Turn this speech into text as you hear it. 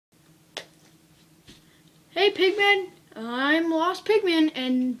Hey Pigman, I'm Lostpigman,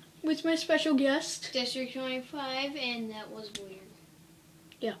 and with my special guest, District 25, and that was weird.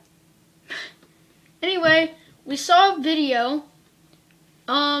 Yeah. Anyway, we saw a video.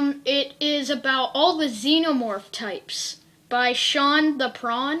 It is about all the Xenomorph types by Sean the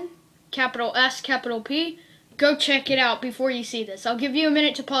Prawn, capital S, capital P. Go check it out before you see this. I'll give you a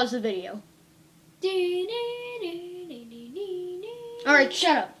minute to pause the video. Alright,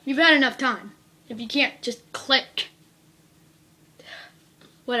 shut up. You've had enough time. If you can't, just click.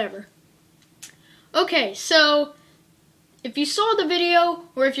 Whatever. Okay, so if you saw the video,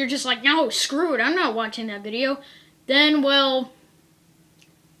 or if you're just like, no, screw it, I'm not watching that video, then, well,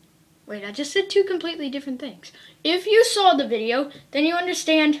 wait, I just said two completely different things. If you saw the video, then you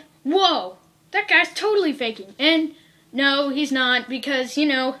understand, whoa, that guy's totally faking. And no, he's not, because, you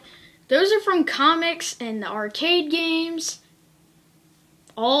know, those are from comics and the arcade games,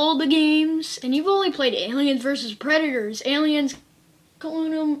 all the games, and you've only played Aliens vs. Predators, Aliens,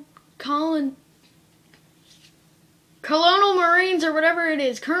 Colonial Marines, or whatever it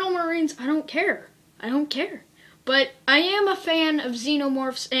is, Colonel Marines, I don't care. But I am a fan of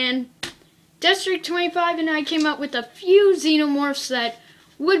Xenomorphs, and District 25 and I came up with a few Xenomorphs that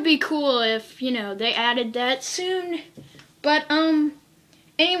would be cool if, you know, they added that soon. But,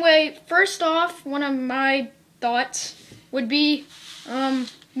 anyway, first off, one of my thoughts would be,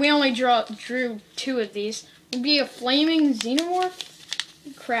 we only drew two of these, would be a flaming Xenomorph.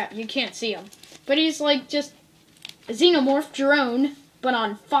 Crap, you can't see him. But he's like just a Xenomorph drone, but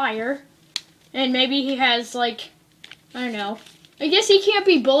on fire. And maybe he has like, I don't know. I guess he can't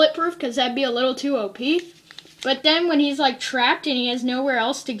be bulletproof because that'd be a little too OP. But then when he's like trapped and he has nowhere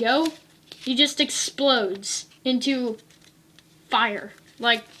else to go, he just explodes into fire.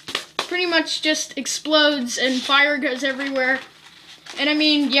 Like, pretty much just explodes and fire goes everywhere. And I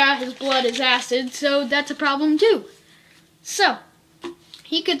mean, yeah, his blood is acid, so that's a problem too. So,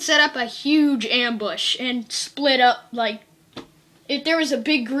 he could set up a huge ambush and split up, like, if there was a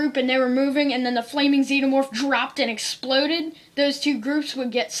big group and they were moving and then the flaming Xenomorph dropped and exploded, those two groups would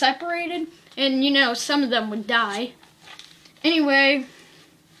get separated and, you know, some of them would die. Anyway,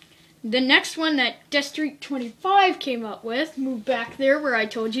 the next one that District 25 came up with, move back there where I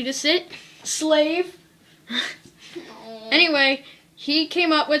told you to sit, Slave. Anyway, he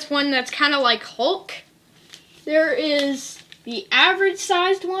came up with one that's kind of like Hulk. There is the average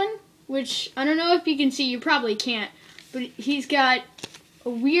sized one, which I don't know if you can see, you probably can't, but he's got a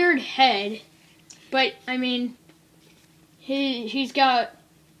weird head, but I mean, he's got,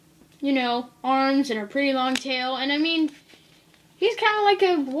 you know, arms and a pretty long tail, and I mean, he's kind of like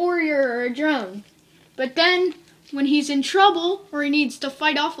a warrior or a drone. But then, when he's in trouble, or he needs to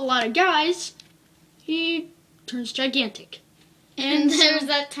fight off a lot of guys, he turns gigantic. And there's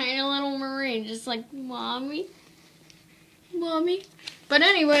that tiny little Marine just like, Mommy. But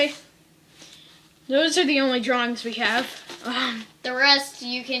anyway, those are the only drawings we have. The rest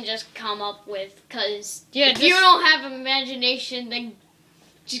you can just come up with, because if you don't have imagination, then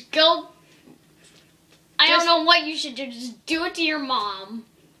just go. I don't know what you should do. Just do it to your mom.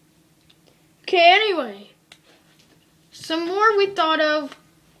 Okay, anyway. Some more we thought of.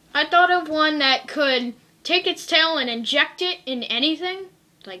 I thought of one that could take its tail and inject it in anything.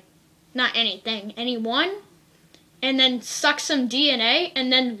 Like, not anything, anyone. And then suck some DNA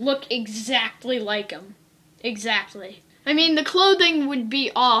and then look exactly like them. Exactly. I mean, the clothing would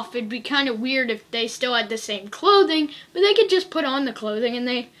be off. It'd be kind of weird if they still had the same clothing, but they could just put on the clothing and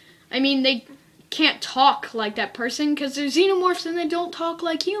they can't talk like that person because they're Xenomorphs and they don't talk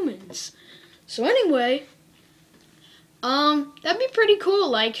like humans. So anyway, that'd be pretty cool.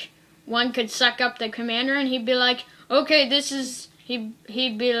 Like, one could suck up the commander and he'd be like, okay, this is, he'd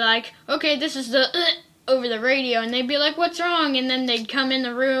be like, okay, this is the, over the radio, and they'd be like, what's wrong? And then they'd come in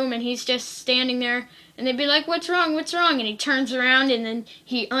the room and he's just standing there and they'd be like, what's wrong? And he turns around and then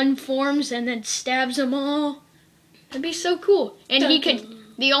he unforms and then stabs them all. That'd be so cool. And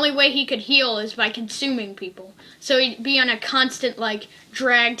the only way he could heal is by consuming people. So he'd be on a constant, like,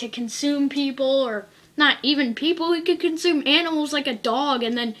 drag to consume people, or not even people. He could consume animals like a dog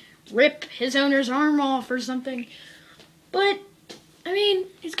and then rip his owner's arm off or something. But, I mean,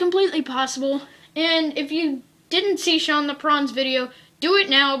 it's completely possible. And if you didn't see Sean the Prawn's video, do it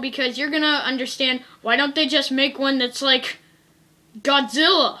now, because you're gonna understand why don't they just make one that's like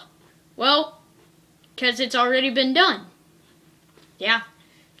Godzilla? Well, because it's already been done. Yeah.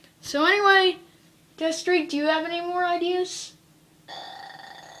 So anyway, District, do you have any more ideas?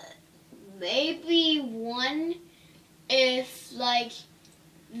 Maybe one if, like,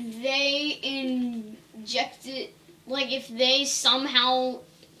 they injected, like, if they somehow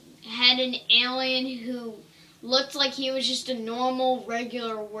had an alien who looked like he was just a normal,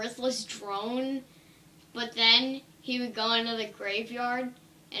 regular, worthless drone, but then he would go into the graveyard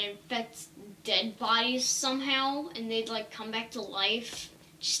and infect dead bodies somehow, and they'd like come back to life.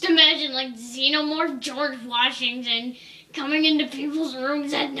 Just imagine like Xenomorph George Washington coming into people's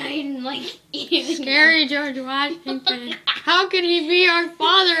rooms at night and like eating Scary George Washington. How could he be our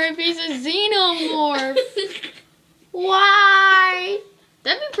father if he's a Xenomorph? Why?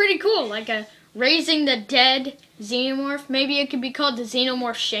 That'd be pretty cool, like a raising the dead Xenomorph. Maybe it could be called the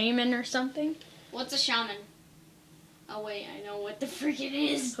Xenomorph Shaman or something. What's a shaman? Oh wait, I know what the freak it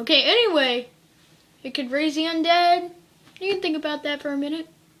is. Okay, anyway, it could raise the undead. You can think about that for a minute.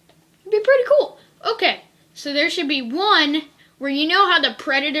 It'd be pretty cool. Okay, so there should be one where you know how the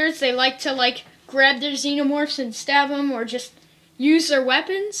predators, they like to like grab their xenomorphs and stab them or just use their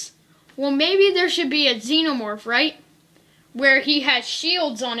weapons? Well, maybe there should be a xenomorph, right? Where he has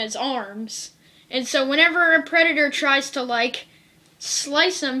shields on his arms. And so whenever a predator tries to like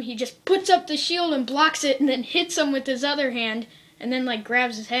slice him, he just puts up the shield and blocks it and then hits him with his other hand and then like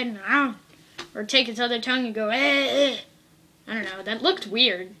grabs his head and or take his other tongue and go I don't know, that looked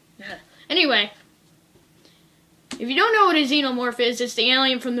weird. Anyway, if you don't know what a xenomorph is, it's the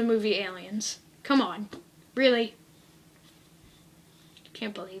alien from the movie Aliens. Come on. Really?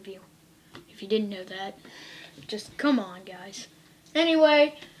 Can't believe you. If you didn't know that. Just come on, guys.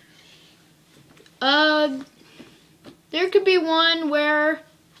 Anyway, there could be one where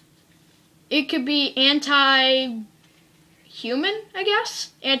it could be anti-human, I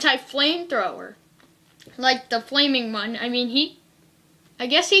guess? Anti-flamethrower. Like the flaming one. I mean, I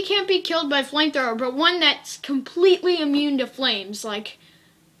guess he can't be killed by flamethrower, but one that's completely immune to flames. Like,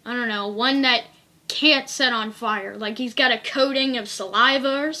 I don't know, one that can't set on fire. Like he's got a coating of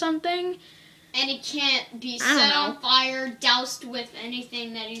saliva or something. And he can't be set on fire, doused with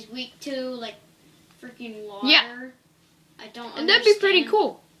anything that he's weak to, like freaking water. Yeah. I don't understand. And that'd be pretty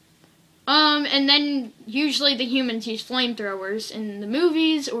cool. And then usually the humans use flamethrowers in the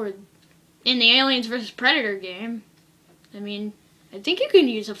movies or in the Aliens vs. Predator game. I mean, I think you can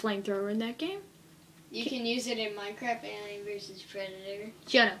use a flamethrower in that game. You can use it in Minecraft Alien vs. Predator.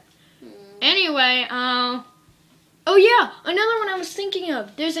 Shut up. Anyway, oh yeah, another one I was thinking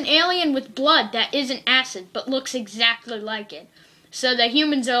of. There's an alien with blood that isn't acid, but looks exactly like it. So the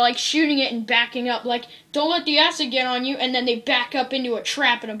humans are like shooting it and backing up, like, don't let the acid get on you, and then they back up into a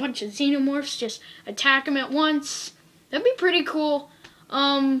trap and a bunch of xenomorphs just attack them at once. That'd be pretty cool.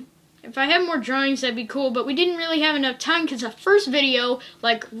 If I had more drawings, that'd be cool, but we didn't really have enough time because the first video,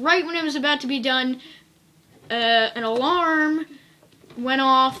 like right when it was about to be done, an alarm went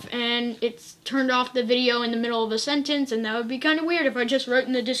off and it turned off the video in the middle of a sentence, and that would be kind of weird if I just wrote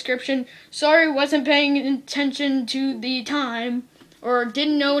in the description, sorry, wasn't paying attention to the time, or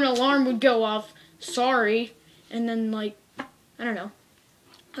didn't know an alarm would go off, sorry, and then like, I don't know.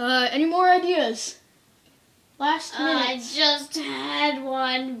 Any more ideas? Last minute. I just had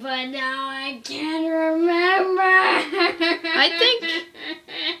one, but now I can't remember. I think,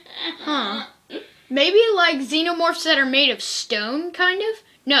 maybe like xenomorphs that are made of stone, kind of?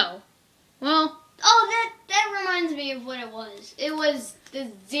 No. Well. Oh, that reminds me of what it was. It was the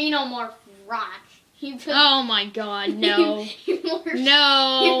Xenomorph rock. Oh my god, no. He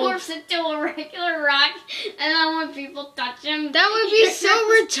morphs into a regular rock, and then when people touch him... That would be so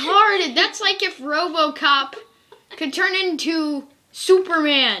retarded. That's like if RoboCop could turn into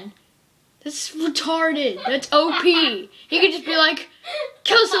Superman. That's retarded. That's OP. He could just be like,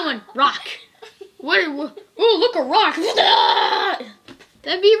 kill someone, rock. What? Oh, look, a rock.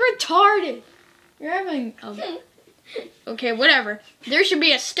 That'd be retarded. You're having... Okay, whatever. There should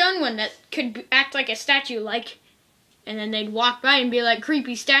be a stone one that could act like a statue, like, and then they'd walk by and be like,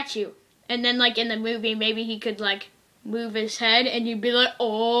 creepy statue. And then, like, in the movie, maybe he could, like, move his head, and you'd be like,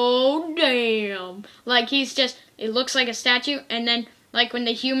 oh, damn. Like, he's just, it looks like a statue, and then, like, when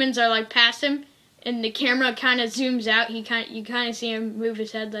the humans are, like, past him, and the camera kind of zooms out, you kind of see him move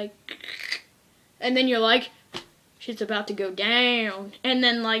his head, like, and then you're like, shit's about to go down. And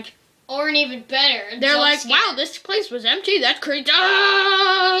then, like... Or an even better. They're like, wow, this place was empty. That's crazy.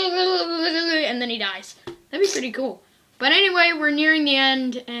 And then he dies. That'd be pretty cool. But anyway, we're nearing the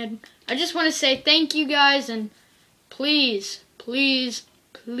end. And I just want to say thank you guys. And please, please,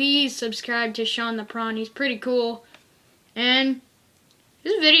 please subscribe to Sean the Prawn. He's pretty cool. And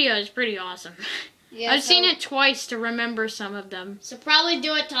this video is pretty awesome. Yeah, I've seen it twice to remember some of them. So probably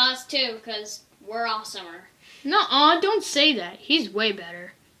do it to us too, because we're awesomer. No, don't say that. He's way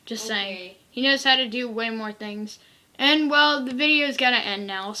better. Just saying. He knows how to do way more things. And, well, the video's gotta end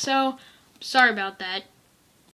now, so sorry about that.